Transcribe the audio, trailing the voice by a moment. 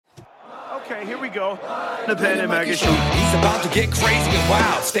Okay, here we go. The Planet Mikey Show. He's about to get crazy and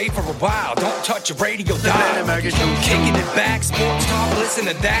wild. Stay for a while. Don't touch your radio dial. Planet Mikey Show. Kicking it back, sports talk. Listen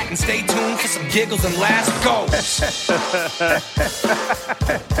to that and stay tuned for some giggles and laughs. Go.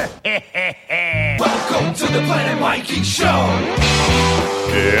 Welcome to the Planet Mikey Show.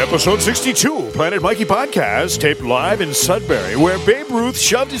 Episode 62, Planet Mikey Podcast, taped live in Sudbury, where Babe Ruth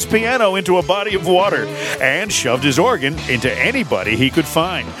shoved his piano into a body of water and shoved his organ into anybody he could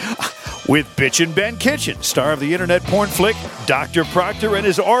find. With Bitchin' Ben Kitchen, star of the internet porn flick Dr. Proctor and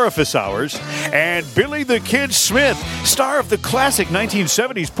His Orifice Hours, and Billy the Kid Smith, star of the classic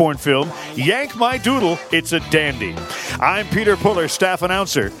 1970s porn film Yank My Doodle, It's a Dandy. I'm Peter Puller, staff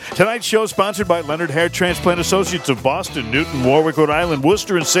announcer. Tonight's show is sponsored by Leonard Hair Transplant Associates of Boston, Newton, Warwick, Rhode Island,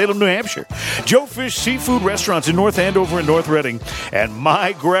 Worcester, and Salem, New Hampshire. Joe Fish Seafood Restaurants in North Andover and North Reading, and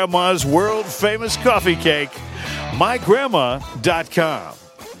my grandma's world-famous coffee cake, mygrandma.com.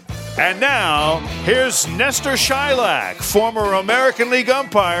 And now, here's Nestor Shilak, former American League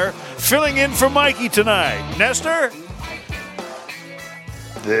umpire, filling in for Mikey tonight. Nestor?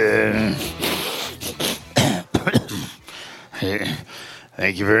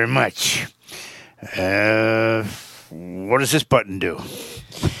 Thank you very much. What does this button do?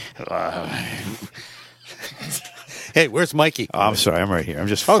 Hey, where's Mikey? Oh, I'm sorry, I'm right here. I'm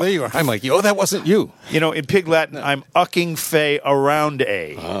just. Oh, there you are. Hi, Mikey. Oh, that wasn't you. You know, in Pig Latin, I'm ucking fe around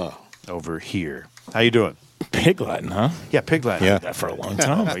a. Oh. Over here. How you doing? Pig Latin, huh? Yeah, Pig Latin. Yeah, that for a long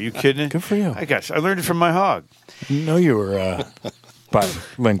time. Are you kidding? Good for you. I learned it from my hog. No, you were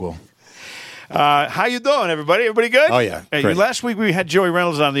bilingual. How you doing, everybody? Everybody good? Oh, yeah. Hey, last week we had Joey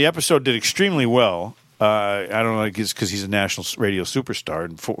Reynolds on. The episode did extremely well. I don't know, because he's a national radio superstar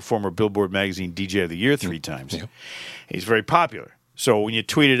and former Billboard Magazine DJ of the Year 3 times. Yeah. He's very popular. So when you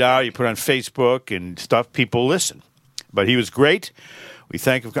tweet it out, you put it on Facebook and stuff, people listen. But he was great. We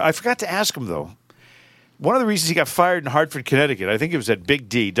thank him. I forgot to ask him, though. One of the reasons he got fired in Hartford, Connecticut, I think it was at Big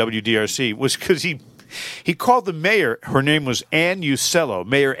D, WDRC, was because he called the mayor. Her name was Ann Usello,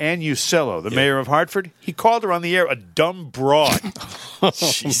 Mayor Ann Usello, the mayor of Hartford. He called her on the air a dumb broad.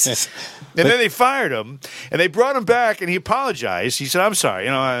 Jesus. And then they fired him, and they brought him back, and he apologized. He said, I'm sorry.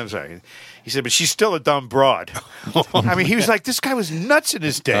 I'm sorry. He said, but she's still a dumb broad. I mean, he was like, this guy was nuts in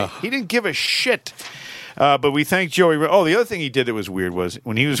his day. He didn't give a shit. But we thank Joey. Oh, the other thing he did that was weird was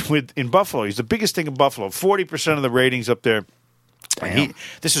when he was in Buffalo. He's the biggest thing in Buffalo. 40% of the ratings up there. And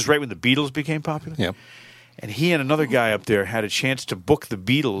this is right when the Beatles became popular. Yep. And he and another guy up there had a chance to book the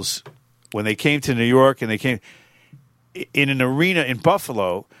Beatles when they came to New York, and they came in an arena in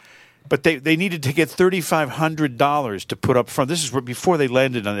Buffalo. But they needed to get $3,500 to put up front. This is before they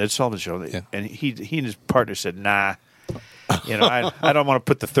landed on the Ed Sullivan Show. Yeah. And he and his partner said, nah. I don't want to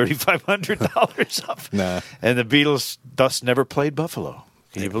put the $3,500 up. Nah. And the Beatles thus never played Buffalo.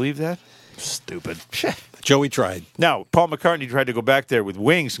 Can you believe that? Stupid. Joey tried. Now, Paul McCartney tried to go back there with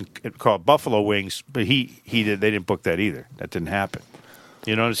Wings and call it Buffalo Wings, but they didn't book that either. That didn't happen.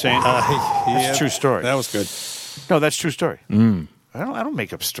 You know what I'm saying? That's a true story. That was good. No, that's a true story. I don't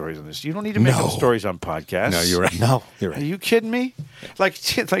make up stories on this. You don't need to make up stories on podcasts. No, you're right. No, you're right. Are you kidding me? Like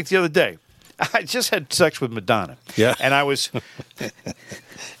the other day. I just had sex with Madonna. Yeah. And I was...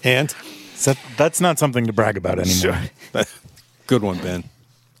 And? That's not something to brag about anymore. Good one, Ben.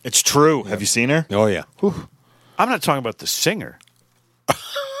 It's true. Have you seen her? Oh, yeah. Whew. I'm not talking about the singer.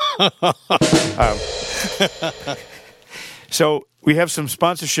 So we have some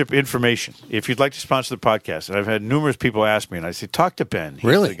sponsorship information. If you'd like to sponsor the podcast, and I've had numerous people ask me, and I say, talk to Ben. He's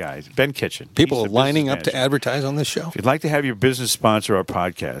really? The guy. Ben Kitchen. People are lining up to advertise on this show? If you'd like to have your business sponsor our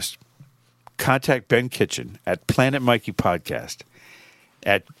podcast, contact Ben Kitchen at Planet Mikey Podcast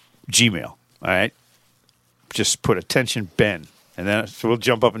at Gmail. All right? Just put attention Ben. And then so we'll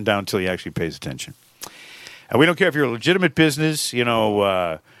jump up and down until he actually pays attention. And we don't care if you're a legitimate business,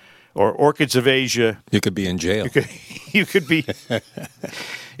 or Orchids of Asia. You could be in jail. You could be.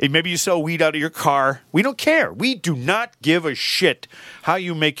 Maybe you sell weed out of your car. We don't care. We do not give a shit how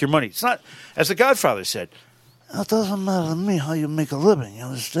you make your money. It's not, as the Godfather said, it doesn't matter to me how you make a living. You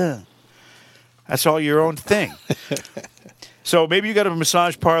understand? That's all your own thing. So maybe you got a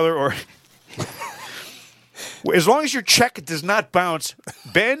massage parlor or... As long as your check does not bounce,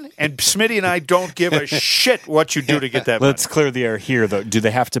 Ben and Smitty and I don't give a shit what you do to get that money. Let's clear the air here, though. Do they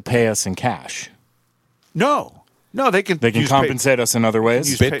have to pay us in cash? No, they can. They can compensate us in other ways.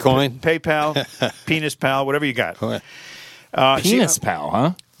 Use Bitcoin, PayPal, Penis Pal, whatever you got. Penis Pal,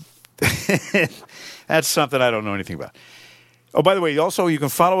 huh? That's something I don't know anything about. Oh, by the way, also you can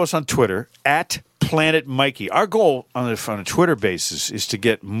follow us on Twitter at Planet Mikey. Our goal on a Twitter basis is to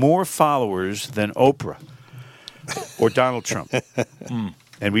get more followers than Oprah or Donald Trump.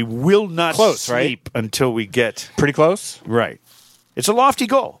 And we will not Close, right? sleep until we get Pretty close? right. It's a lofty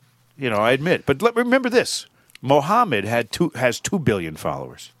goal, I admit. But remember this. Mohammed has 2 billion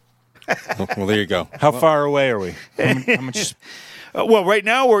followers. Well, there you go. How far away are we? How much? Well, right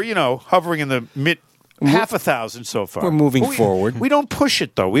now we're, hovering in the mid half a thousand so far. We're moving forward. We don't push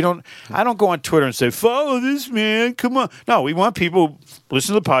it though. I don't go on Twitter and say, follow this man. Come on. No, we want people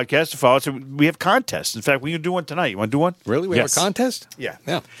listen to the podcast to follow us. So we have contests. In fact, we can do one tonight. You want to do one? Really? We Yes. have a contest? Yeah.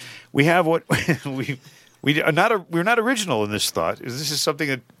 Yeah. We have what we're not original in this thought. This is something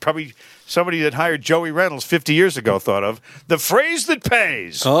that probably somebody that hired Joey Reynolds 50 years ago thought of. The phrase that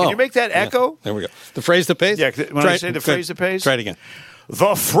pays. Oh. Can you make that echo? There we go. The phrase that pays? Yeah, when I say the phrase that pays? Try it again.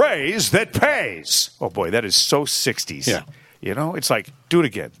 The phrase that pays. Oh, boy, that is so 60s. Yeah. It's like, do it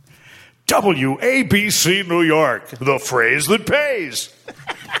again. WABC New York, the phrase that pays.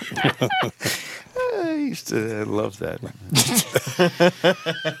 I love that.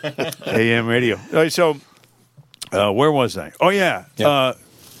 AM radio. All right, so where was I? Oh, yeah. Yeah.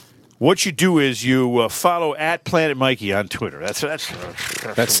 What you do is you follow at Planet Mikey on Twitter.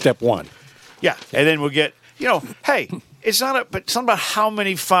 That's step one. yeah, and then we'll get hey, it's not about how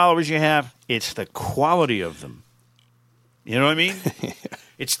many followers you have. It's the quality of them. You know what I mean?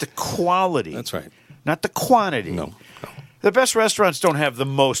 It's the quality. That's right. Not the quantity. No. The best restaurants don't have the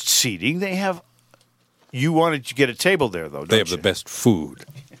most seating. They have. You wanted to get a table there, though. They have the best food.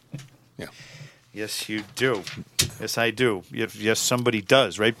 Yeah. Yes, you do. Yes, I do. Yes, somebody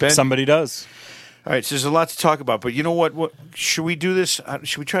does, right, Ben? Somebody does. All right, so there's a lot to talk about, but you know what? Should we do this?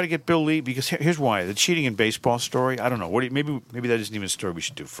 Should we try to get Bill Lee? Because here's why: the cheating in baseball story. I don't know. Maybe that isn't even a story we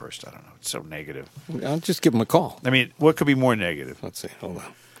should do first. I don't know. It's so negative. I'll just give him a call. I mean, what could be more negative? Let's see. Hold on.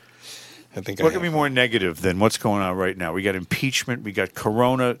 What could be more negative than what's going on right now? We got impeachment. We got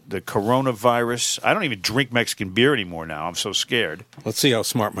the coronavirus. I don't even drink Mexican beer anymore now. I'm so scared. Let's see how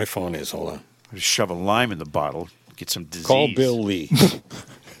smart my phone is. Hold on. I just shove a lime in the bottle, get some disease. Call Bill Lee.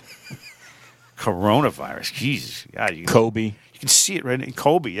 Coronavirus. Jesus. God, Kobe. You can see it right in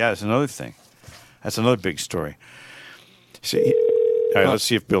Kobe. Yeah, that's another thing. That's another big story. See, all right, let's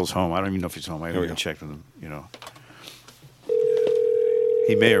see if Bill's home. I don't even know if he's home. I haven't even checked with him.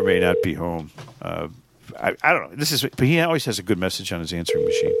 He may or may not be home. I don't know. But he always has a good message on his answering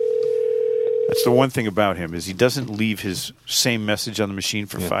machine. That's the one thing about him is he doesn't leave his same message on the machine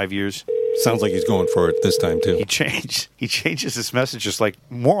for 5 years. Sounds like he's going for it this time too. He changes his messages like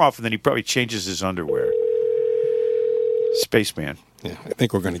more often than he probably changes his underwear. Spaceman. Yeah, I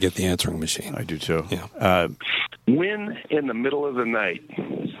think we're going to get the answering machine. I do too. Yeah. When in the middle of the night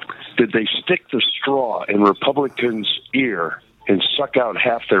did they stick the straw in Republicans' ear and suck out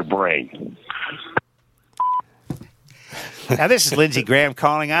half their brain? Now, this is Lindsey Graham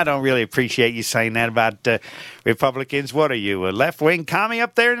calling. I don't really appreciate you saying that about Republicans. What are you, a left-wing commie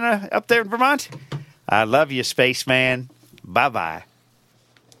up there in Vermont? I love you, spaceman. Bye-bye.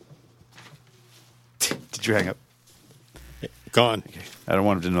 Did you hang up? Gone. I don't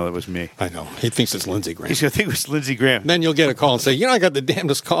want him to know that was me. I know. He thinks it's Lindsey Graham. He's going to think it was Lindsey Graham. Then you'll get a call and say, I got the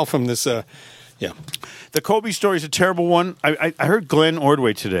damnedest call from this. Yeah. The Kobe story is a terrible one. I heard Glenn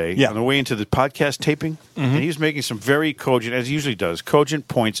Ordway today on the way into the podcast taping, and he was making some very cogent, as he usually does, cogent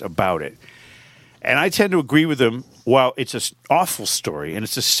points about it. And I tend to agree with him. While it's an awful story, and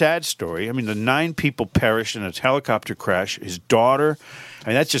it's a sad story. I mean, the 9 people perished in a helicopter crash. His daughter,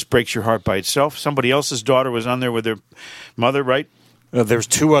 that just breaks your heart by itself. Somebody else's daughter was on there with their mother, right? There's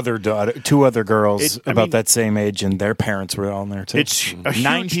two other girls that same age, and their parents were on there too. It's a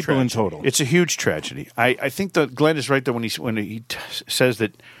 9 huge people in tragedy. total. It's a huge tragedy. I think that Glenn is right though when he says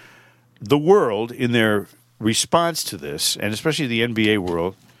that the world, in their response to this, and especially the NBA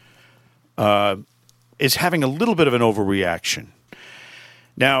world, is having a little bit of an overreaction.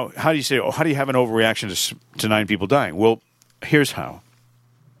 Now, how do you have an overreaction to 9 people dying? Well, here's how.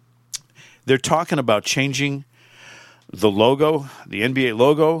 They're talking about changing the logo, the NBA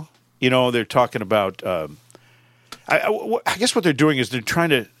logo. They're talking about. I guess what they're doing is they're trying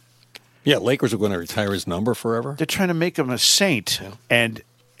to. Yeah, Lakers are going to retire his number forever. They're trying to make him a saint, and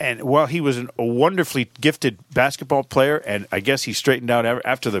while he was a wonderfully gifted basketball player, and I guess he straightened out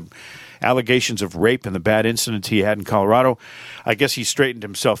after the allegations of rape and the bad incident he had in Colorado. I guess he straightened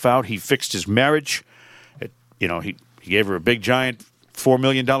himself out. He fixed his marriage. He gave her a big giant $4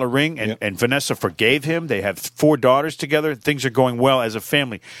 million ring, and Vanessa forgave him. They have 4 daughters together. Things are going well as a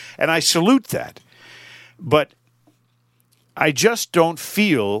family. And I salute that. But I just don't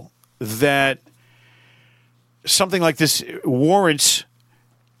feel that something like this warrants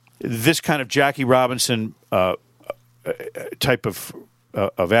this kind of Jackie Robinson type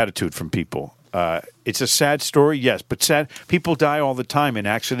of attitude from people. It's a sad story, yes, but sad. People die all the time in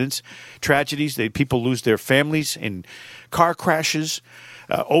accidents, tragedies. People lose their families in car crashes,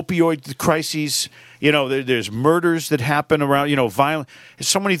 opioid crises. There's murders that happen around. Violent. There's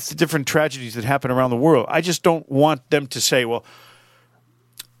so many different tragedies that happen around the world. I just don't want them to say, "Well,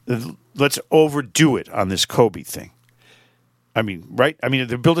 let's overdo it on this Kobe thing." I mean, right? I mean, if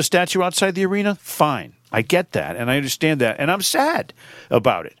they build a statue outside the arena, fine. I get that, and I understand that, and I'm sad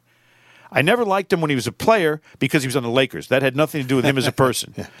about it. I never liked him when he was a player because he was on the Lakers. That had nothing to do with him as a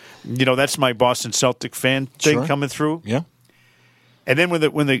person. That's my Boston Celtic fan thing coming through. Yeah. And then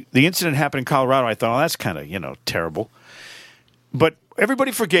when the incident happened in Colorado, I thought, that's kind of, terrible. But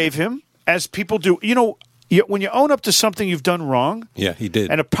everybody forgave him, as people do. When you own up to something you've done wrong, yeah, he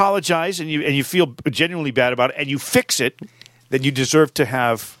did, and apologize, and you feel genuinely bad about it, and you fix it, then you deserve to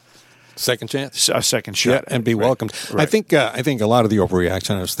have second chance, a second shot, and be welcomed. Right. I think a lot of the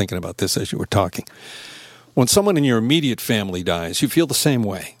overreaction. I was thinking about this as you were talking. When someone in your immediate family dies, you feel the same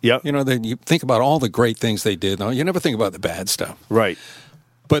way. Yeah, you think about all the great things they did. You never think about the bad stuff, right?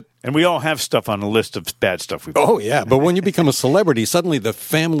 And we all have stuff on the list of bad stuff we've done. Oh, yeah. But when you become a celebrity, suddenly the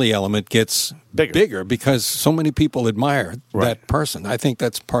family element gets bigger because so many people admire that person. I think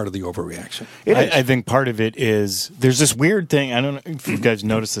that's part of the overreaction. I think part of it is there's this weird thing. I don't know if you guys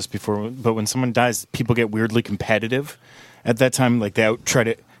noticed this before, but when someone dies, people get weirdly competitive at that time. Like they try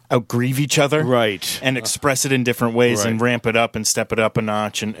to outgrieve each other, right, and express it in different ways, and ramp it up and step it up a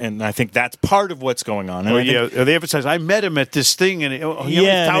notch, and I think that's part of what's going on. And they emphasize, I met him at this thing, and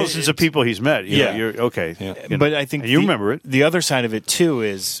thousands of people he's met. You're okay. Yeah. But I think you remember it. The other side of it too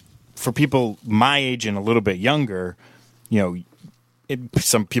is for people my age and a little bit younger,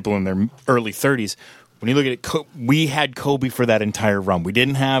 some people in their early 30s. When you look at it, we had Kobe for that entire run. We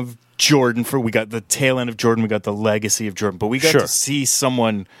didn't have Jordan we got the tail end of Jordan, we got the legacy of Jordan, but we got to see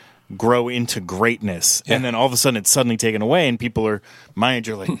someone grow into greatness, and then all of a sudden it's suddenly taken away, and people are my age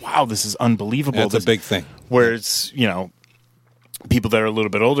are like, wow, this is unbelievable. That's a big thing. Whereas, people that are a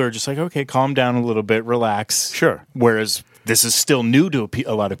little bit older are just like, okay, calm down a little bit, relax. Sure. Whereas this is still new to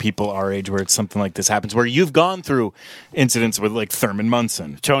a lot of people our age, where it's something like this happens, where you've gone through incidents with like Thurman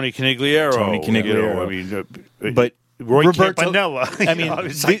Munson, Tony Canigliaro. But Roy Roberto, Campanella. I mean,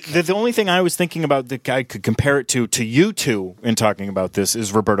 the only thing I was thinking about that I could compare it to you two in talking about this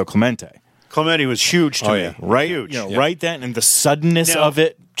is Roberto Clemente. Clemente was huge to me. Right? Huge. Right then, and the suddenness of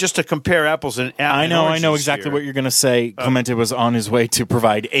it. Just to compare apples and I know exactly what you're going to say. Clemente was on his way to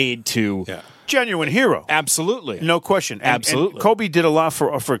provide aid to... Yeah. Genuine hero. Absolutely. No question. Absolutely. And Kobe did a lot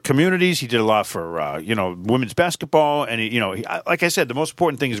for communities. He did a lot for, women's basketball. And, like I said, the most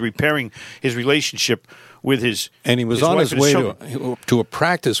important thing is repairing his relationship with his And he was on his way to a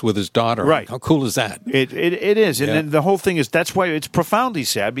practice with his daughter. Right. How cool is that? It is. And then the whole thing is, that's why it's profoundly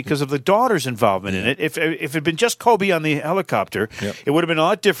sad, because of the daughter's involvement in it. If it had been just Kobe on the helicopter, it would have been a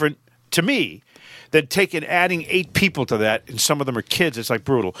lot different to me than adding 8 people to that, and some of them are kids. It's like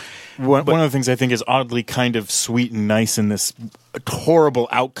brutal. One of the things I think is oddly kind of sweet and nice in this horrible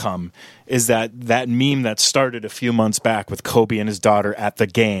outcome is that meme that started a few months back with Kobe and his daughter at the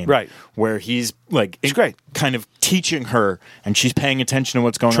game, right, where he's like, it's great, kind of teaching her, and she's paying attention to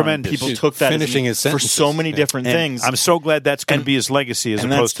what's going Tremendous. on. People took that finishing his for so many different things. I'm so glad that's going to be his legacy as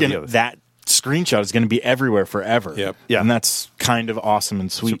opposed to the other. That screenshot is going to be everywhere forever. Yep. Yeah. And that's kind of awesome and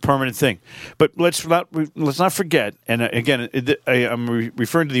sweet. It's a permanent thing. But let's not forget, and again, I'm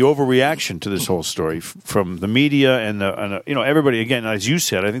referring to the overreaction to this whole story from the media and everybody. Again, as you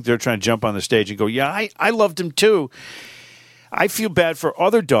said, I think they're trying to jump on the stage and go, yeah, I loved him too. I feel bad for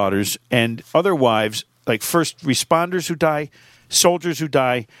other daughters and other wives, like first responders who die, soldiers who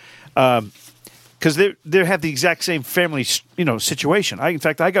die, because they have the exact same family, situation. In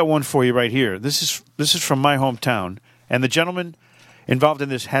fact, I got one for you right here. This is from my hometown, and the gentleman involved in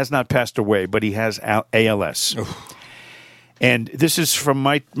this has not passed away, but he has ALS. Oof. And this is from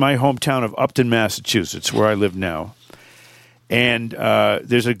my hometown of Upton, Massachusetts, where I live now. And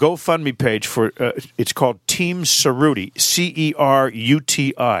there's a GoFundMe page for it's called Team Cerruti,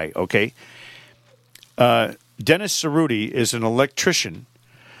 Ceruti. Okay, Dennis Cerruti is an electrician,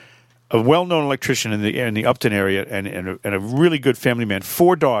 a well-known electrician in the Upton area, and a really good family man.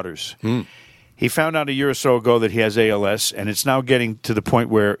 4 daughters. He found out a year or so ago that he has ALS, and it's now getting to the point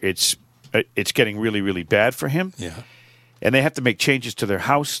where it's getting really, really bad for him. Yeah. And they have to make changes to their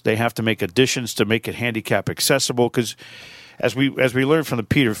house. They have to make additions to make it handicap accessible. Because as we learned from the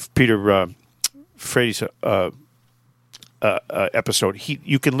Peter Frady's episode,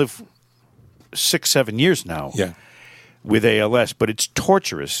 you can live 6-7 years now. Yeah. With ALS, but it's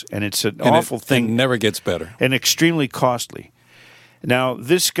torturous, and it's an awful thing. It never gets better. And extremely costly. Now,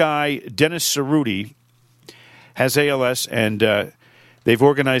 this guy, Dennis Cerruti, has ALS, and they've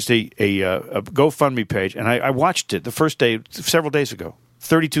organized a GoFundMe page, and I watched it the first day, several days ago.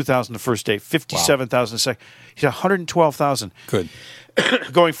 32,000 the first day, 57,000 the second. He's 112,000. Good.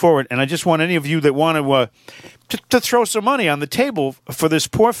 Going forward, and I just want any of you that want to throw some money on the table for this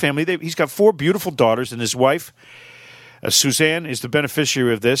poor family. He's got 4 beautiful daughters, and his wife, Suzanne, is the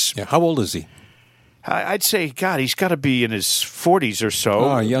beneficiary of this. Yeah. How old is he? I'd say, God, he's got to be in his 40s or so.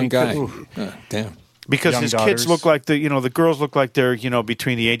 Oh, a young guy. Damn. Because Young his daughters. kids look like the girls look like they're,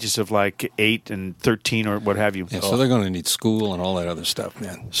 between the ages of like 8 and 13 or what have you. Yeah, so they're going to need school and all that other stuff,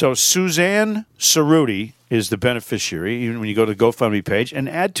 man. So Suzanne Cerruti is the beneficiary. Even when you go to the GoFundMe page and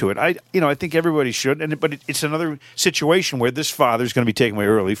add to it, I think everybody should. But it's another situation where this father is going to be taken away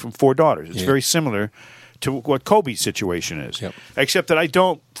early from 4 daughters. It's very similar to what Kobe's situation is, except that I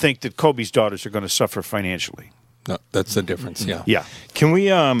don't think that Kobe's daughters are going to suffer financially. No, that's the difference. Yeah. Yeah. Can we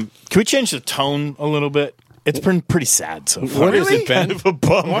change the tone a little bit? It's been pretty sad so far. What is it, Ben? Kind of a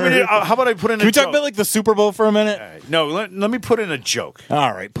bummer. How about I put in Can a we talk joke? about like the Super Bowl for a minute? No, let me put in a joke.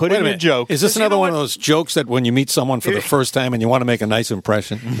 All right, put Wait in a minute. joke. Is this You another know one what? of those jokes that when you meet someone for the first time and you want to make a nice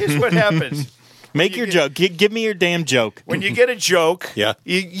impression? Here's what happens. Make your joke. Give me your damn joke. When you get a joke, Yeah.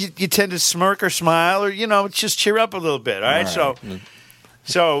 you tend to smirk or smile or, just cheer up a little bit, all right?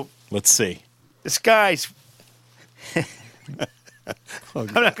 So Let's see. this guy's... I'm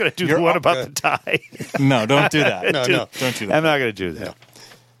not going to do the one about the tie. No, don't do that. No. Don't do that. I'm not going to do that.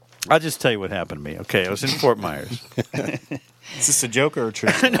 I'll just tell you what happened to me. Okay, I was in Fort Myers. Is this a joke or a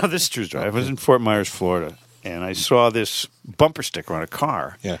truth? No, this is true story. I was in Fort Myers, Florida, and I saw this bumper sticker on a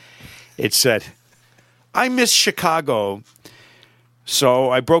car. Yeah. It said, "I miss Chicago." So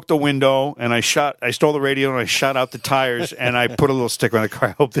I broke the window and I stole the radio and I shot out the tires and I put a little sticker on the car.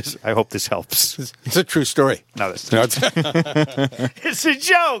 I hope this helps. It's a true story. No, that's No, it's- it's a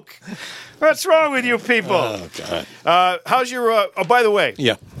joke. What's wrong with you people? oh, God. How's your? Oh, by the way,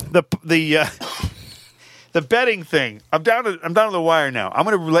 Yeah. the betting thing. I'm down to the wire now. I'm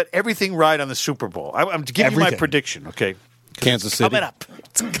going to let everything ride on the Super Bowl. I'm giving you my Everything. prediction. Okay, Kansas City. coming up.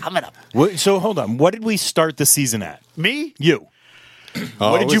 It's coming up. So hold on. What did we start the season at? Me? You.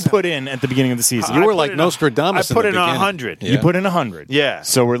 Oh, What did it you was- put in at the beginning of the season? You I were put like in Nostradamus. I put in in the beginning. 100. Yeah. You put in 100. Yeah.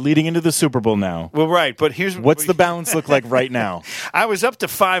 So we're leading into the Super Bowl now. Well, right, but here's What's the balance look like right now? I was up to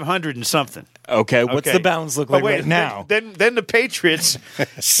 500 and something. Okay. What's Okay. the balance look But like wait, right now? Then the Patriots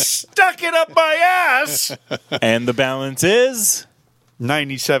stuck it up my ass. And the balance is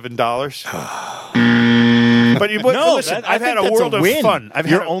 $97. But listen, I've had a think that's world of win. fun.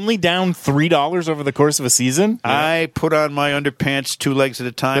 You're only down $3 over the course of a season. I put on my underpants 2 legs at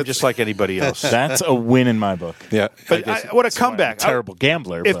a time, just like anybody else. That's a win in my book. Yeah. But what a I'm comeback! a terrible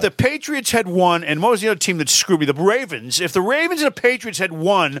gambler. If but- the Patriots had won, and what was the other team that screwed me? The Ravens. If the Ravens and the Patriots had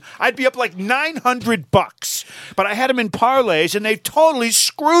won, I'd be up like $900. But I had them in parlays, and they totally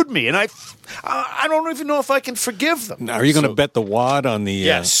screwed me. And I don't even know if I can forgive them. Now, are you going to bet the wad on the...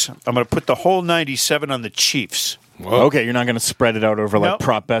 Yes, I'm going to put the whole 97 on the Chiefs. okay, you're not going to spread it out over like No.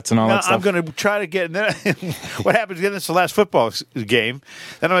 prop bets and all No, that stuff. I'm going to try to get. And then what happens? Again, it's the last football game.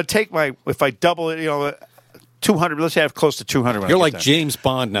 Then I'm going to take if I double it, 200. Let's say I have close to 200. when You're I get like done. James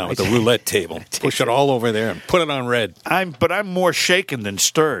Bond now at the roulette table. Push it all over there and put it on red. But I'm more shaken than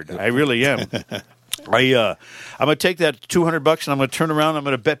stirred. I really am. I'm going to take that $200 and I'm going to turn around. And I'm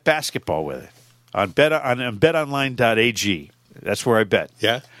going to bet basketball with it on betonline.ag. That's where I bet.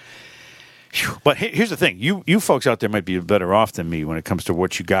 Yeah. But here's the thing: you folks out there might be better off than me when it comes to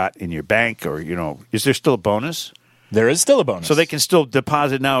what you got in your bank, or is there still a bonus? There is still a bonus. So they can still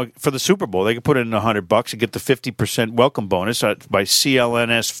deposit now for the Super Bowl. They can put in $100 and get the 50% welcome bonus by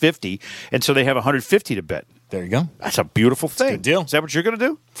CLNS 50, and so they have $150 to bet. There you go. That's a beautiful thing. good deal. Is that what you're going to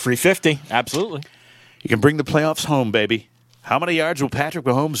do? Free 50. Absolutely. You can bring the playoffs home, baby. How many yards will Patrick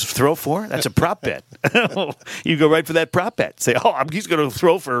Mahomes throw for? That's a prop bet. You go right for that prop bet. Say, he's going to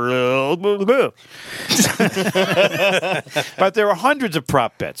throw for... But there are hundreds of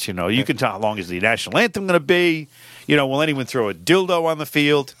prop bets, You can tell how long is the national anthem going to be. Will anyone throw a dildo on the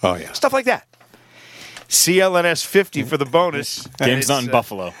field? Oh, yeah. Stuff like that. CLNS 50 for the bonus. Game's not in It's,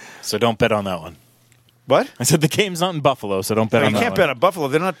 Buffalo, so don't bet on that one. What? I said the game's not in Buffalo, so don't bet You on that can't one. bet on Buffalo.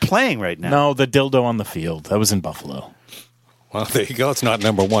 They're not playing right now. No, the dildo on the field. That was in Buffalo. Well, there you go. It's not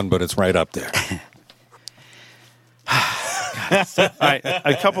number one, but it's right up there. All right,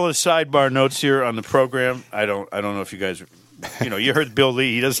 a couple of sidebar notes here on the program. I don't know if you guys, you heard Bill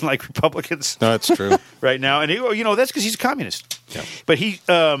Lee. He doesn't like Republicans No, that's true. right now, and that's because he's a communist. Yeah. But he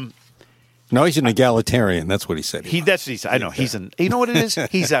No, he's an egalitarian. That's what he said. that's what he said. I know he's you know what it is?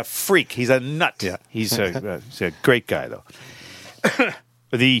 He's a freak. He's a nut. Yeah. He's a great guy though.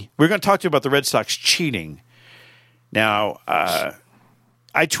 we're going to talk to you about the Red Sox cheating. Now,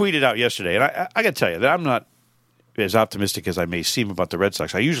 I tweeted out yesterday, and I got to tell you that I'm not as optimistic as I may seem about the Red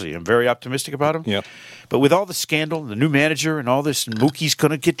Sox. I usually am very optimistic about them. Yeah. But with all the scandal, the new manager, and all this, and Mookie's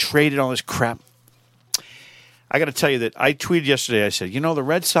going to get traded, all this crap, I got to tell you that I tweeted yesterday, I said, the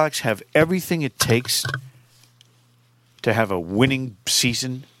Red Sox have everything it takes to have a winning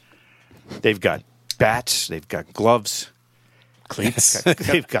season. They've got bats, they've got gloves, Cleats.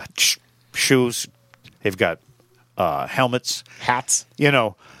 they've got shoes, they've got helmets, Hats.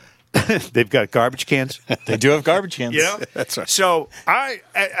 they've got garbage cans. They do have garbage cans. That's right. So I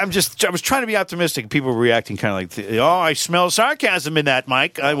was trying to be optimistic. People were reacting kind of like, I smell sarcasm in that,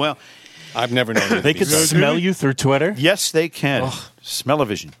 Mike. I've never known that. They could smell you through Twitter? Yes, they can.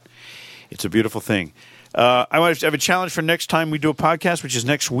 Smell-o-vision. It's a beautiful thing. I want to have a challenge for next time we do a podcast, which is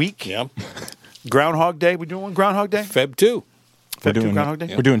next week. Yeah. Groundhog Day. We doing one Groundhog Day? Feb 2. Feb 2 Groundhog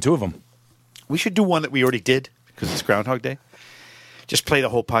Day? We're doing 2 of them. We should do one that we already did because it's Groundhog Day. Just play the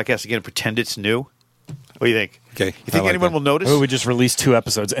whole podcast again and pretend it's new. What do you think? Okay. You think anyone will notice? Oh, we just released 2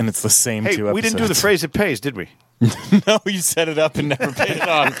 episodes, and it's the same 2 episodes. We didn't do the phrase that pays, did we? No, you set it up and never paid it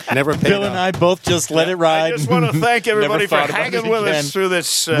on. Never paid Bill it and on. I both just let it ride. I just want to thank everybody for Never thought about hanging it with again. us through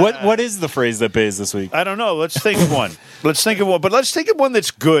this. What is the phrase that pays this week? I don't know. Let's think of one. But let's think of one that's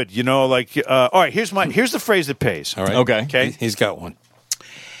good. All right. Here's the phrase that pays. All right. Okay. He's got one.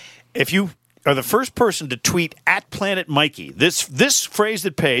 If you are the first person to tweet at Planet Mikey, this phrase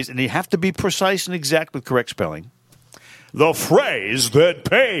that pays, and you have to be precise and exact with correct spelling. The phrase that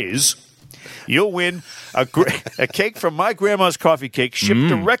pays. You'll win a cake from my grandma's coffee cake shipped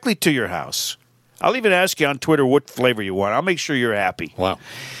directly to your house. I'll even ask you on Twitter what flavor you want. I'll make sure you're happy. Wow.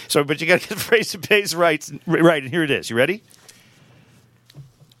 So, but you got to get the phrase that pays right. And here it is. You ready?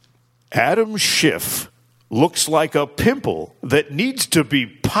 Adam Schiff looks like a pimple that needs to be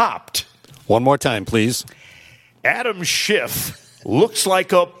popped. One more time, please. Adam Schiff looks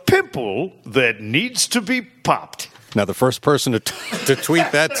like a pimple that needs to be popped. Now, the first person to tweet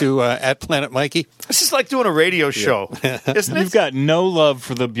that to at Planet Mikey. This is like doing a radio show, isn't it? You've got no love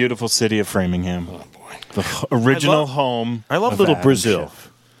for the beautiful city of Framingham. Oh, boy. The original home. I love of little Adam Brazil.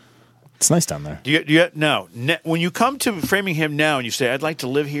 Schiff. It's nice down there. When you come to Framingham now and you say, I'd like to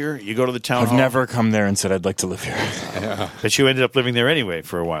live here, you go to the town hall. I've never come there and said I'd like to live here. But you ended up living there anyway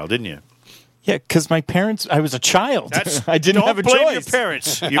for a while, didn't you? Yeah, because my parents, I was a child. I didn't have a choice. Don't blame your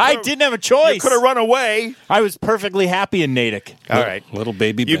parents. I didn't have a choice. You could have run away. I was perfectly happy in Natick. All right. Little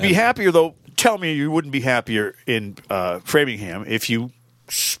baby You'd Ben. be happier, though. Tell me you wouldn't be happier in Framingham if you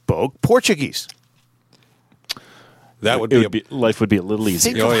spoke Portuguese. That would be, life would be a little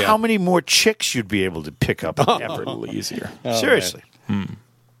easier. Think of how many more chicks you'd be able to pick up. A little easier. Seriously.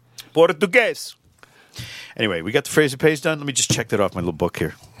 Portuguese. Anyway, we got the phrase that pays done. Let me just check that off my little book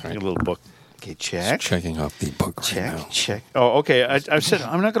here. Right. A little book. Okay, check. Just checking off the book right now. Check. Oh, okay. I said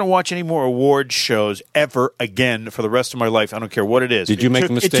I'm not going to watch any more award shows ever again for the rest of my life. I don't care what it is. Did you make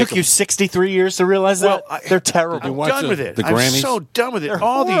the mistake? It took you 63 years to realize that? They're terrible. I'm done with it. The I'm Grammys? so done with it. They're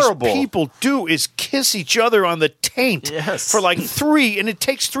All horrible. these people do is kiss each other on the taint for like 3, and it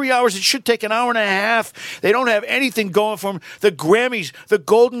takes 3 hours. It should take an hour and a half. They don't have anything going for them. The Grammys, the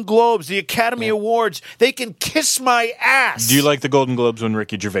Golden Globes, the Academy Awards, they can kiss my ass. Do you like the Golden Globes when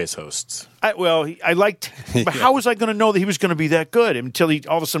Ricky Gervais hosts? I liked, but how was I going to know that he was going to be that good until he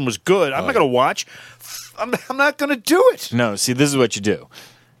all of a sudden was good? I'm not going to watch. I'm not going to do it. No, see, this is what you do.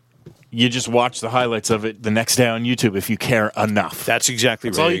 You just watch the highlights of it the next day on YouTube if you care enough. That's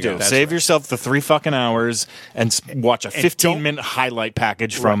exactly That's right. all you do. Save yourself the 3 fucking hours and watch a 15-minute highlight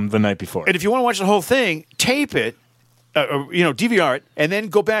package from the night before. And if you want to watch the whole thing, tape it. DVR it, and then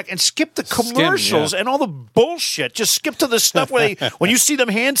go back and skip the commercials and all the bullshit. Just skip to the stuff where when you see them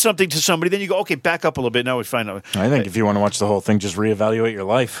hand something to somebody, then you go, okay, back up a little bit. Now we find out. I think if you want to watch the whole thing, just reevaluate your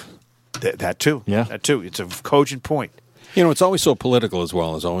life. That too. Yeah. That too. It's a cogent point. It's always so political as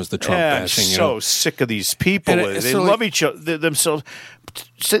well. As always the Trump bashing. I'm so sick of these people. They love each other themselves.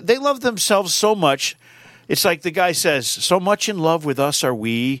 They love themselves so much. It's like the guy says, so much in love with us are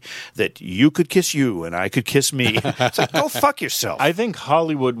we that you could kiss you and I could kiss me. It's like, go fuck yourself. I think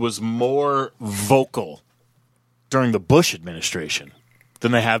Hollywood was more vocal during the Bush administration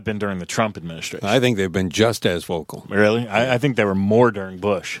than they have been during the Trump administration. I think they've been just as vocal. Really? I think they were more during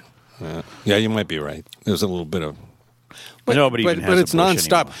Bush. Yeah, you might be right. There's a little bit of... But it's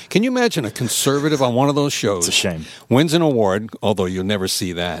nonstop. Anymore. Can you imagine a conservative on one of those shows? It's a shame. Wins an award, although you'll never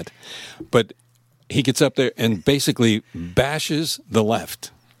see that. But... he gets up there and basically bashes the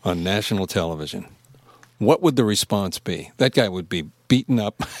left on national television. What would the response be? That guy would be beaten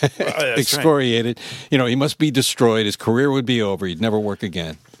up, excoriated. Right. You know, he must be destroyed. His career would be over. He'd never work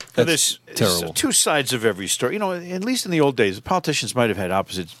again. That's terrible. There's two sides of every story. You know, at least in the old days, the politicians might have had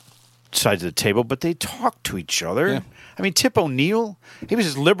opposite sides of the table, but they talked to each other. Yeah. I mean, Tip O'Neill, he was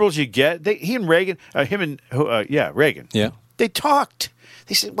as liberal as you get. He and Reagan, Reagan. Yeah. They talked.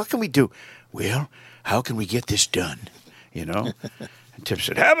 They said, what can we do? Well, how can we get this done? You know? And Tip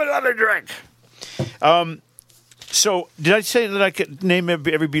said, have another drink. So, did I say that I could name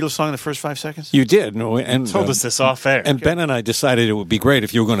every Beatles song in the first 5 seconds? You did. No, and told us this off air. And Ben and I decided it would be great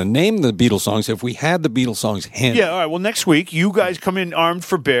if you were going to name the Beatles songs, if we had the Beatles songs handy. Yeah, all right. Well, next week, you guys come in armed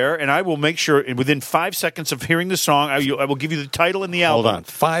for bear, and I will make sure within 5 seconds of hearing the song, I will give you the title and the album. Hold on.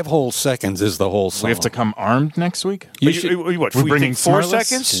 5 whole seconds is the whole song. We have to come armed next week? What, we're bringing 4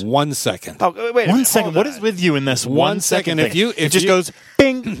 seconds? 1 second. Oh, wait 1 second. What is with you in this 1 second thing? If it just goes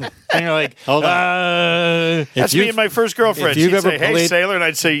bing, and you're like, hold on. That's me and my first girlfriend. She'd say, hey, sailor,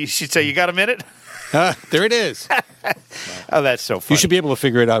 and she'd say, you got a minute? There it is. Oh, that's so funny. You should be able to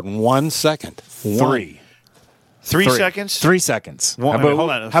figure it out in 1 second. 3 seconds? 3 seconds. Hold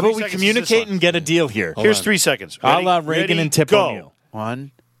on. How about we communicate and get a deal here? Here's 3 seconds. A la Reagan and Tip O'Neill.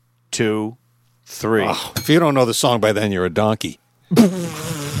 1, 2, 3. Oh, if you don't know the song by then, you're a donkey.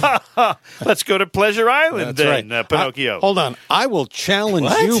 Let's go to Pleasure Island That's then, Pinocchio. Hold on. I will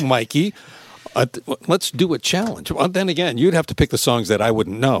challenge you, Mikey. Let's do a challenge. Well, then again, you'd have to pick the songs that I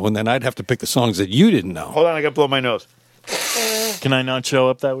wouldn't know, and then I'd have to pick the songs that you didn't know. Hold on, I got to blow my nose. Can I not show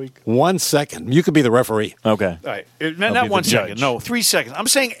up that week? 1 second. You could be the referee. Okay. All right. Not 1 second. No, 3 seconds. I'm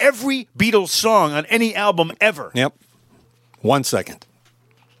saying every Beatles song on any album ever. Yep. 1 second.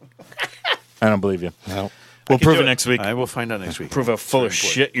 I don't believe you. No. We'll prove it next week. I will find out next week. Prove how full of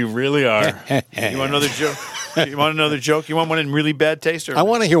shit you really are. You want another joke? You want another joke? You want one in really bad taste? Or? I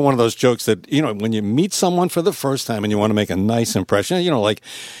want to hear one of those jokes that, you know, when you meet someone for the first time and you want to make a nice impression, you know, like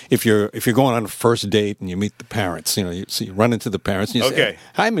if you're going on a first date and you meet the parents, you know, you run into the parents and you say,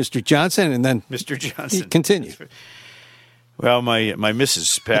 hi, Mr. Johnson, and then Mr. Johnson. You continue. Well, my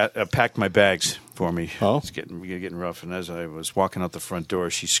missus packed my bags for me. Oh? It's getting rough, and as I was walking out the front door,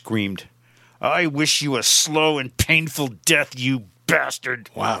 she screamed, I wish you a slow and painful death, you bastard.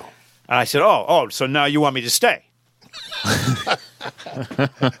 Wow. And I said, oh, so now you want me to stay?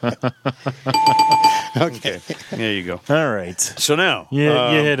 Okay. There you go. All right. So now. You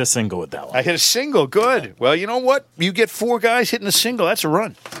hit a single with that one. I hit a single. Good. Well, you know what? You get 4 guys hitting a single. That's a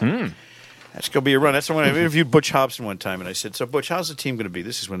run. That's going to be a run. That's when I interviewed Butch Hobson one time, and I said, so, Butch, how's the team going to be?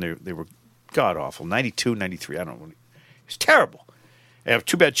 This is when they were god-awful. 92, 93. I don't know. It's terrible. I have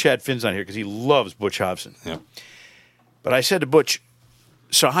too bad Chad Finn's on here because he loves Butch Hobson. Yeah. But I said to Butch,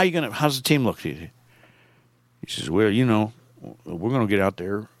 so how's the team look to you? He says, well, you know, we're going to get out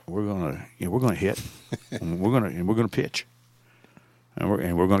there. We're going to hit. and we're going to pitch. And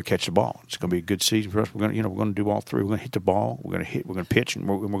we're going to catch the ball. It's going to be a good season for us. We're going to do all 3. We're going to hit the ball. We're going to hit. We're going to pitch, and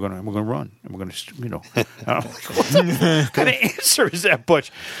we're going to run. And we're going to, you know. I'm like, what kind of answer is that,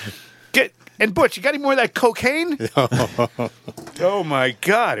 Butch? And Butch, you got any more of that cocaine? Oh my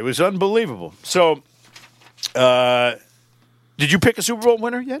God, it was unbelievable. So, did you pick a Super Bowl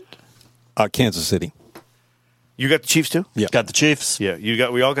winner yet? Kansas City. You got the Chiefs too? Yeah. Got the Chiefs. Yeah,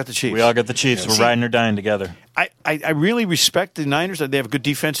 we all got the Chiefs. We all got the Chiefs. We're riding or dying together. I really respect the Niners. They have a good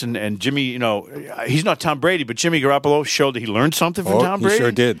defense, and Jimmy, you know, he's not Tom Brady, but Jimmy Garoppolo showed that he learned something from Tom Brady. He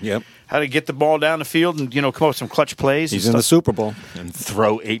sure did, yep. How to get the ball down the field and, you know, come up with some clutch plays. He's in the Super Bowl. And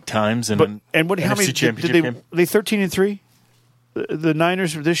throw 8 times in how many championship did game. Were they 13-3? The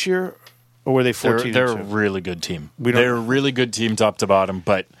Niners this year? Or were they 14-2? They're a really good team. They're a really good team top to bottom,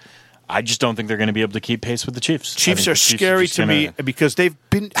 but I just don't think they're going to be able to keep pace with the Chiefs. Chiefs are scary to me because they've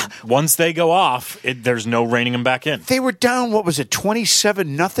been... Once they go off, there's no reining them back in. They were down,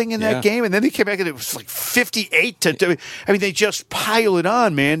 27-0 in that game, and then they came back and it was like 58-2. I mean, they just pile it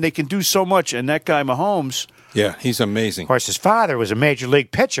on, man. They can do so much, and that guy Mahomes... Yeah, he's amazing. Of course, his father was a major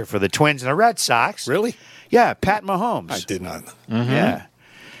league pitcher for the Twins and the Red Sox. Really? Yeah, Pat Mahomes. I did not. Mm-hmm. Yeah.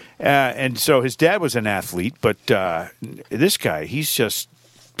 And so his dad was an athlete, but this guy, he's just...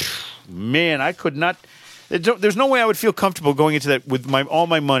 Man, I could not... There's no way I would feel comfortable going into that with all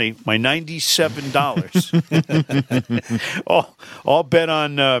my money, my $97, all bet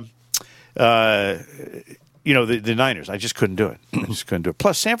on, the Niners. I just couldn't do it.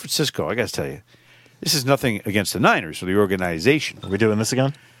 Plus, San Francisco, I got to tell you, this is nothing against the Niners or the organization. Are we doing this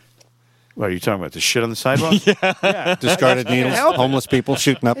again? What are you talking about? The shit on the sidewalk? Yeah. Discarded needles, homeless people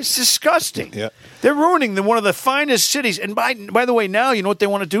shooting up. It's disgusting. Yeah. They're ruining one of the finest cities. And by the way, now, you know what they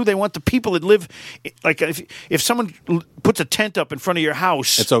want to do? They want the people that live, like, if someone puts a tent up in front of your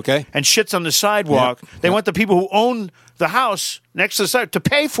house. It's okay. And shits on the sidewalk, they want the people who own the house next to the sidewalk to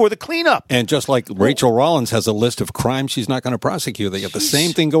pay for the cleanup. And just like Rachel Rollins has a list of crimes she's not going to prosecute, they got the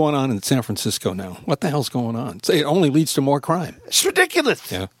same thing going on in San Francisco now. What the hell's going on? It only leads to more crime. It's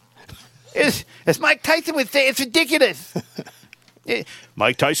ridiculous. Yeah. As Mike Tyson would say, it's ridiculous.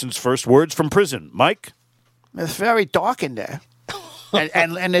 Mike Tyson's first words from prison. Mike? It's very dark in there.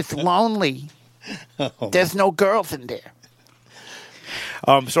 and it's lonely. There's no girls in there.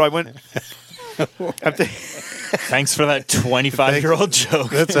 So I went... Thanks for that 25-year-old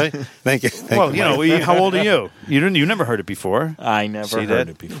joke. That's right. Thank you. Well, you know, how old are you? You never heard it before. I never heard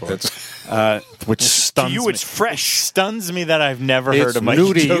it before. Which stuns to you, me. it's fresh. Stuns me that I've never heard a new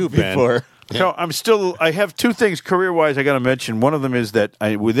Mikey to joke you, Ben. before. So I have two things career-wise I got to mention. One of them is that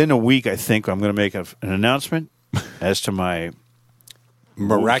within a week, I think I'm going to make an announcement as to my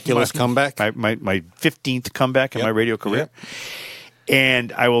miraculous comeback. My 15th comeback in my radio career. Yep.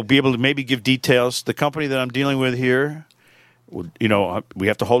 And I will be able to maybe give details. The company that I'm dealing with here, you know, we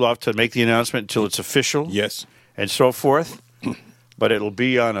have to hold off to make the announcement until it's official. Yes. And so forth. But it'll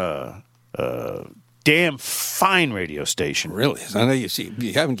be on a damn fine radio station. Really? I know you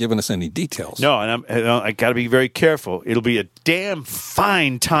haven't given us any details. No, and I got to be very careful. It'll be a damn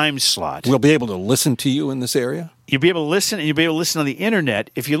fine time slot. We'll be able to listen to you in this area? You'll be able to listen, and you'll be able to listen on the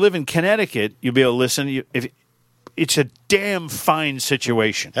internet. If you live in Connecticut, you'll be able to listen. It's a damn fine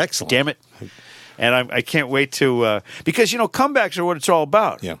situation. Excellent. Damn it. And I can't wait to because, you know, comebacks are what it's all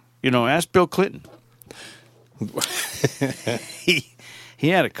about. Yeah. You know, ask Bill Clinton. He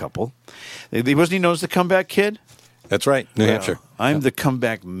had a couple. Wasn't he known as the comeback kid? That's right, New Hampshire. I'm the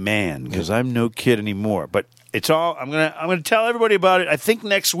comeback man because I'm no kid anymore. But it's all I'm gonna tell everybody about it. I think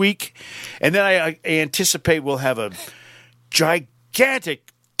next week, and then I anticipate we'll have a gigantic,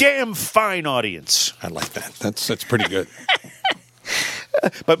 damn fine audience. I like that. That's pretty good.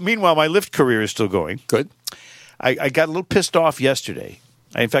 But meanwhile, my Lyft career is still going. Good. I got a little pissed off yesterday.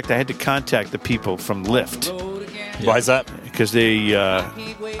 In fact, I had to contact the people from Lyft. Why is that? Because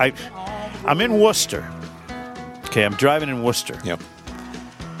I'm in Worcester. Okay, I'm driving in Worcester. Yep.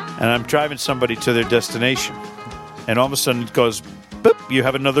 And I'm driving somebody to their destination. And all of a sudden it goes, boop, you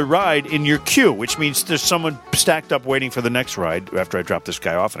have another ride in your queue, which means there's someone stacked up waiting for the next ride after I drop this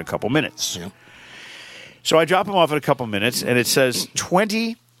guy off in a couple minutes. Yeah. So I drop him off in a couple minutes, and it says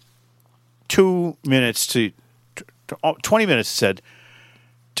 22 minutes to 20 minutes, it said,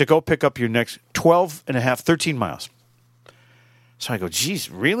 to go pick up your next 13 miles. So I go,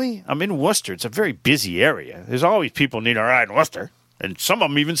 geez, really? I'm in Worcester. It's a very busy area. There's always people need a ride in Worcester, and some of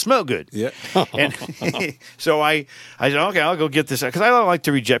them even smell good. Yeah. And so I said, okay, I'll go get this, because I don't like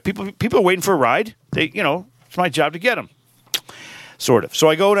to reject people. People are waiting for a ride. It's my job to get them, sort of. So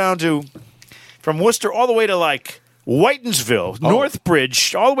I go down from Worcester all the way to like Whitensville,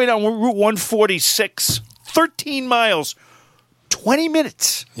 Northbridge, all the way down Route 146, 13 miles, 20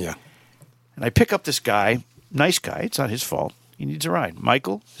 minutes. Yeah. And I pick up this guy, nice guy. It's not his fault. He needs a ride.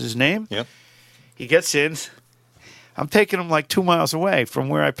 Michael is his name. Yep. He gets in. I'm taking him like 2 miles away from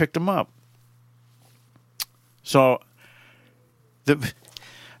where I picked him up. So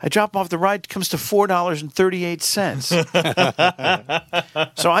I drop him off. The ride comes to $4.38.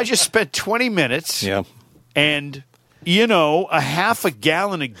 So I just spent 20 minutes. Yeah. And, a half a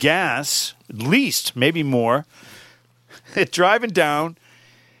gallon of gas, at least, maybe more, driving down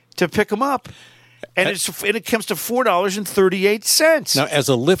to pick him up. And it comes to $4.38. Now, as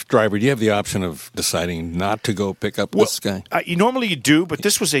a Lyft driver, do you have the option of deciding not to go pick up this guy? Normally you do, but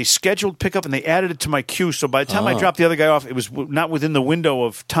this was a scheduled pickup, and they added it to my queue. So by the time I dropped the other guy off, it was not within the window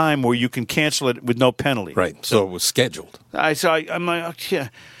of time where you can cancel it with no penalty. Right, so it was scheduled. I'm like, yeah.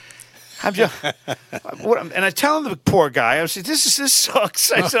 And I tell the poor guy, I said, this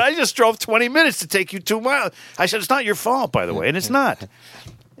sucks. I said, I just drove 20 minutes to take you 2 miles. I said, it's not your fault, by the way, and it's not.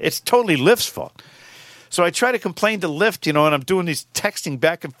 It's totally Lyft's fault. So I try to complain to Lyft, and I'm doing these texting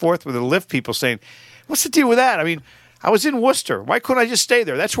back and forth with the Lyft people saying, what's the deal with that? I mean, I was in Worcester. Why couldn't I just stay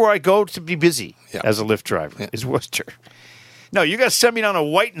there? That's where I go to be busy as a Lyft driver, is Worcester. No, you got to send me down to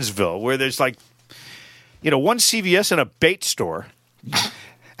Whitensville where there's like, one CVS and a bait store.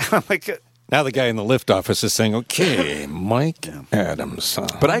 I'm like... Now the guy in the Lyft office is saying, okay, Mike Adams.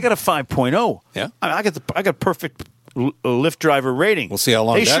 But I got a 5.0. Yeah? I got perfect Lyft driver rating. We'll see how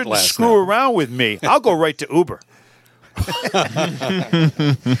long that lasts. They shouldn't screw around with me. I'll go right to Uber.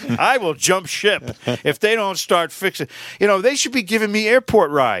 I will jump ship if they don't start fixing. They should be giving me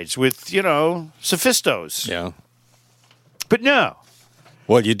airport rides with, Sophistos. Yeah. But no.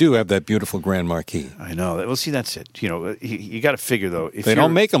 Well, you do have that beautiful Grand Marquis. I know. Well, see, that's it. You got to figure, though. If they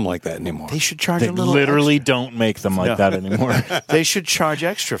don't make them like that anymore. They should charge They a little literally don't make them like that anymore. They should charge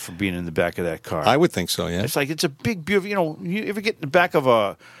extra for being in the back of that car. I would think so, yeah. It's like it's a big, beautiful. You ever get in the back of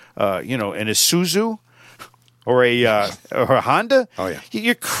an Isuzu or a Honda? Oh, yeah.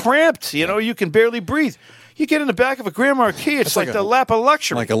 You're cramped. You can barely breathe. You get in the back of a Grand Marquis, it's like the lap of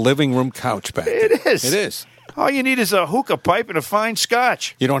luxury. Like a living room couch back there. It is. It is. All you need is a hookah pipe and a fine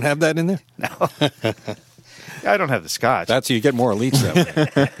scotch. You don't have that in there? No. I don't have the scotch. That's you get more elites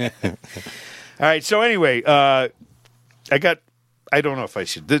that way. All right. So anyway, I don't know if I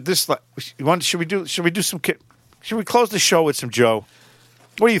should. Should we do some? Should we close the show with some Joe?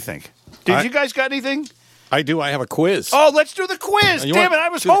 What do you think? You guys got anything? I do. I have a quiz. Oh, let's do the quiz. Damn it. I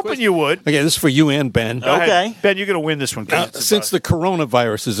was hoping you would. Okay, this is for you and Ben. Okay. Ben, you're going to win this one. Since the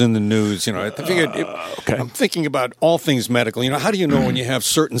coronavirus is in the news, I figured I'm thinking about all things medical. How do you know when you have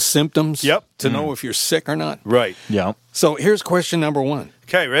certain symptoms? Yep. To know if you're sick or not? Right. Yeah. So here's question number 1.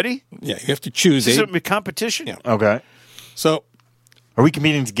 Okay, ready? Yeah, you have to choose. Is it a competition? Yeah. Okay. So are we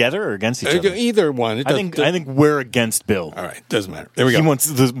competing together or against each other? Either one. I think we're against Bill. All right, doesn't matter. There we go. He wants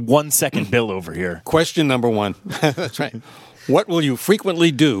the 1 second Bill over here. Question number 1. That's right. What will you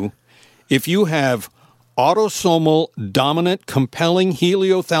frequently do if you have autosomal dominant compelling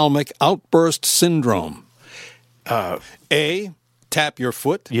heliothalamic outburst syndrome? A, tap your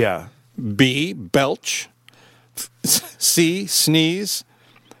foot. Yeah. B, belch. C, sneeze.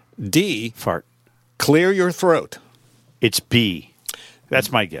 D, Fart. clear your throat. It's B.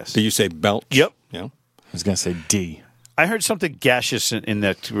 That's my guess. Do you say belch? Yep. Yeah. I was going to say D. I heard something gaseous in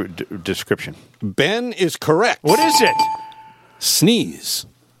that description. Ben is correct. What is it? Sneeze.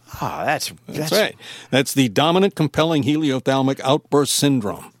 Ah, that's right. That's the dominant compelling heliothalamic outburst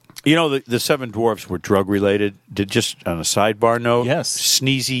syndrome. The Seven Dwarfs were drug related. Just on a sidebar note, yes,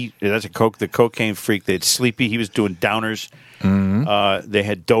 Sneezy. That's the cocaine freak. They had Sleepy. He was doing downers. Mm-hmm. They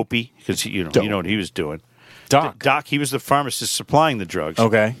had Dopey because you know what he was doing. Doc. He was the pharmacist supplying the drugs.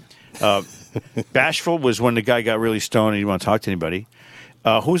 Okay. Bashful was when the guy got really stoned and he didn't want to talk to anybody.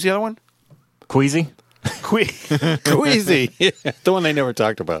 Who was the other one? Queasy. Queasy. The one they never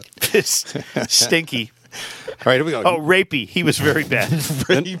talked about. Stinky. All right, here we go. Oh, Rapey. He was very bad.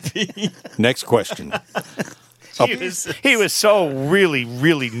 Rapey. Next question. He was so really,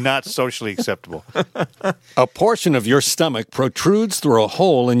 really not socially acceptable. A portion of your stomach protrudes through a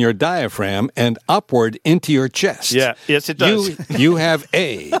hole in your diaphragm and upward into your chest. Yeah, yes, it does. You have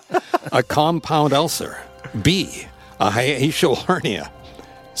A, a compound ulcer. B, a hiatal hernia.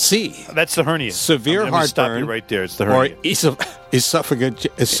 C, that's the hernia. Severe heartburn. Stop you right there. It's the hernia. Or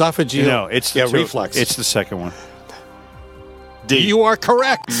esophageal. No, it's the reflux. It's the second one. D. You are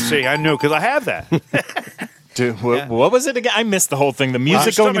correct. See, I knew because I have that. Dude, what was it again? I missed the whole thing. The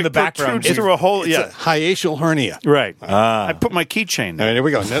music going in the background. It's through a hole. It's a hiatal hernia. Right. I put my keychain there. All right, here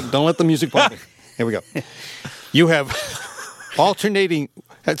we go. Don't let the music play. Here we go. You have alternating.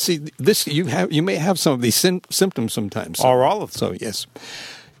 See, this you may have some of these symptoms sometimes. Or all of them. So yes,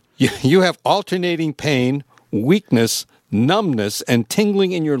 you have alternating pain, weakness, numbness, and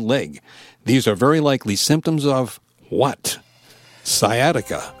tingling in your leg. These are very likely symptoms of what?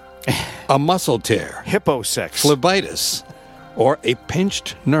 Sciatica. A muscle tear, hipposex, phlebitis, or a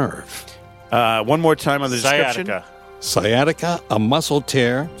pinched nerve. One more time on the description. Sciatica, a muscle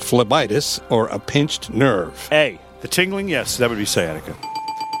tear, phlebitis, or a pinched nerve. A. The tingling, yes, that would be sciatica.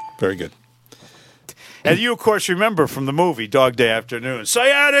 Very good. And you, of course, remember from the movie Dog Day Afternoon.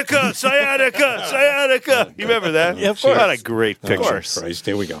 Sciatica, sciatica, sciatica. You remember that? Yeah, of course. What a great picture. Christ,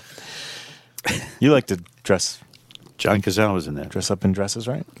 here we go. You like to dress. John Cazale was in there. Dress up in dresses,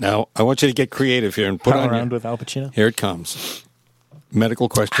 right? Now, I want you to get creative here and put on around with Al Pacino. Here it comes. Medical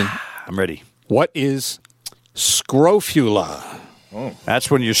question. I'm ready. What is scrofula? Oh. That's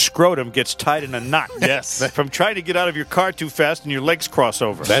when your scrotum gets tied in a knot. Yes. From trying to get out of your car too fast and your legs cross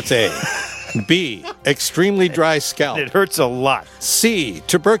over. That's A. B. Extremely dry scalp. It hurts a lot. C.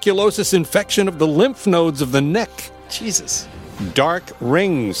 Tuberculosis infection of the lymph nodes of the neck. Jesus. Dark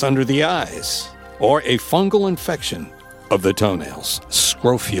rings under the eyes. Or a fungal infection of the toenails.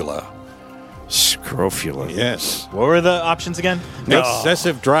 Scrofula. Scrofula. Yes. What were the options again?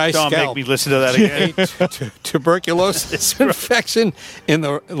 Excessive dry scalp. Don't make me listen to that again. Tuberculosis infection in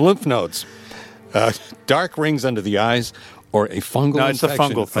the lymph nodes. Dark rings under the eyes. Or a fungal infection. No, it's the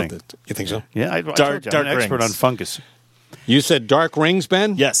fungal thing. You think so? Yeah, I'm an expert on fungus. You said dark rings,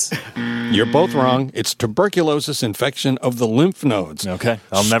 Ben? Yes. You're both wrong. It's tuberculosis infection of the lymph nodes. Okay.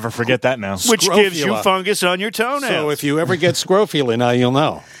 I'll never forget that now. Which gives you fungus on your toenails. So if you ever get scrofula, now you'll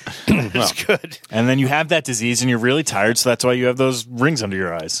know. That's good. And then you have that disease and you're really tired, so that's why you have those rings under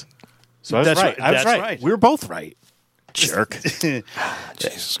your eyes. So I was right. I was right. We were both right. Jerk.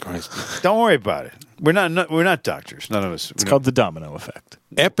 Jesus Christ. Don't worry about it. We're not doctors. None of us. It's called the domino effect.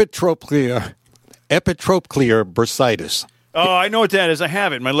 Epitrochlear bursitis. Oh, I know what that is. I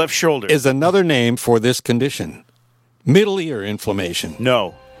have it in my left shoulder. Is another name for this condition. Middle ear inflammation.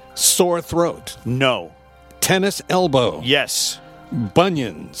 No. Sore throat. No. Tennis elbow. Yes.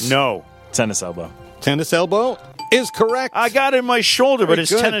 Bunions. No. Tennis elbow. Tennis elbow is correct. I got it in my shoulder, but it's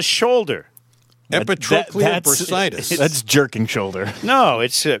tennis shoulder. Epitrochlear bursitis. That's jerking shoulder. No,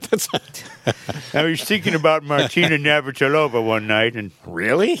 it's I was thinking about Martina Navratilova one night, and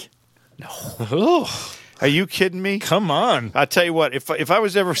really? No. Are you kidding me? Come on. I'll tell you what. If I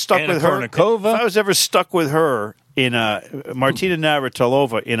was ever stuck with her, if I was ever stuck with her in a Martina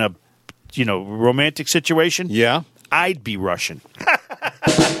Navratilova in a romantic situation, yeah, I'd be Russian.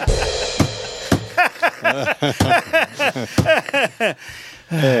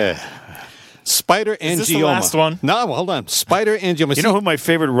 Spider angioma. Is this the last one? No, hold on. Spider angioma. You know who my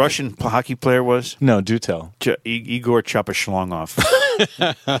favorite Russian hockey player was? No, do tell. Igor Chapashlongov.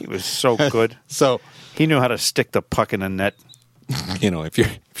 He was so good. So he knew how to stick the puck in the net.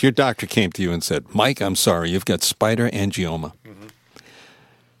 If your doctor came to you and said, "Mike, I'm sorry, you've got spider angioma." Mm-hmm.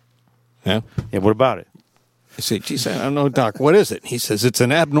 Yeah. Yeah. What about it? I say, geez, I don't know, Doc, what is it? He says, it's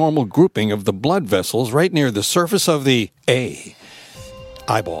an abnormal grouping of the blood vessels right near the surface of the A,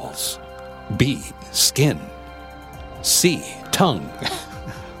 eyeballs, B, skin, C, tongue,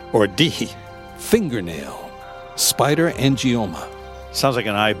 or D, fingernail. Spider angioma. Sounds like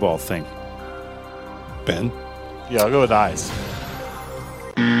an eyeball thing. Ben? Yeah, I'll go with eyes.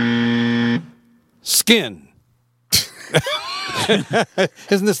 Skin.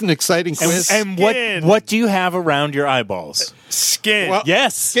 Isn't this an exciting quiz? And what do you have around your eyeballs? Skin. Well,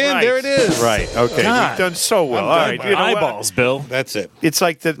 yes. Skin, right. there it is. Right, okay. God. You've done so well. All right. Eyeballs, Bill. That's it. It's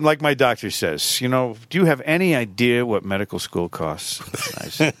like my doctor says, do you have any idea what medical school costs? I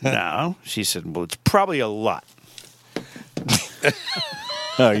said, no. She said, well, it's probably a lot.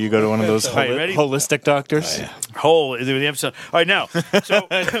 Oh, you go to one of those ready? holistic doctors? Oh, yeah. All right, now, so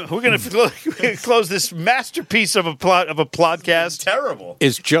we're going to close this masterpiece of a podcast. Terrible.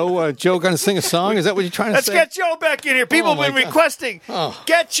 Is Joe going to sing a song? Is that what you're trying to say? Let's get Joe back in here. People have been requesting. Oh.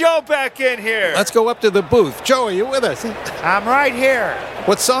 Get Joe back in here. Let's go up to the booth. Joe, are you with us? I'm right here.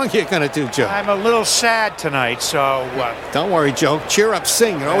 What song are you going to do, Joe? I'm a little sad tonight, so... Don't worry, Joe. Cheer up,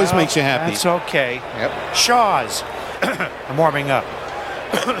 sing. It always makes you happy. That's okay. Yep. Shaw's. I'm warming up.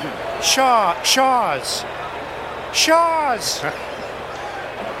 Shaw's.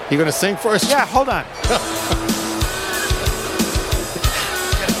 You going to sing for us? Yeah, hold on.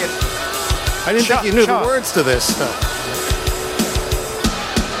 I didn't think you knew the words to this.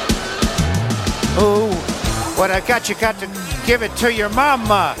 Oh, what I got you got to give it to your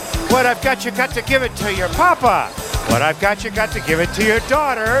mama. What I've got you got to give it to your papa. What I've got you got to give it to your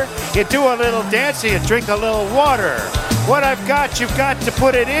daughter. You do a little dancing, you drink a little water. What I've got, you've got to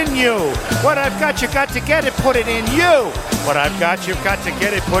put it in you. What I've got, you got to get it, put it in you. What I've got, you've got to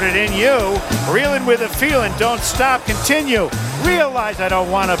get it, put it in you. Reeling with a feeling, don't stop, continue. Realize I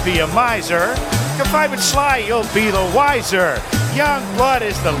don't want to be a miser. Confide with Sly, you'll be the wiser. Young blood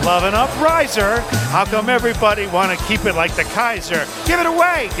is the loving upriser. How come everybody want to keep it like the Kaiser? Give it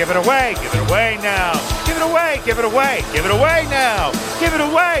away, give it away, give it away now. Give it away, give it away, give it away now. Give it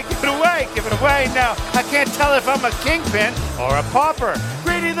away, give it away, give it away now. I can't tell if I'm a kingpin or a pauper.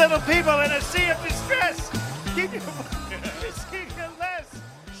 Greedy little people in a sea of distress. Keep your...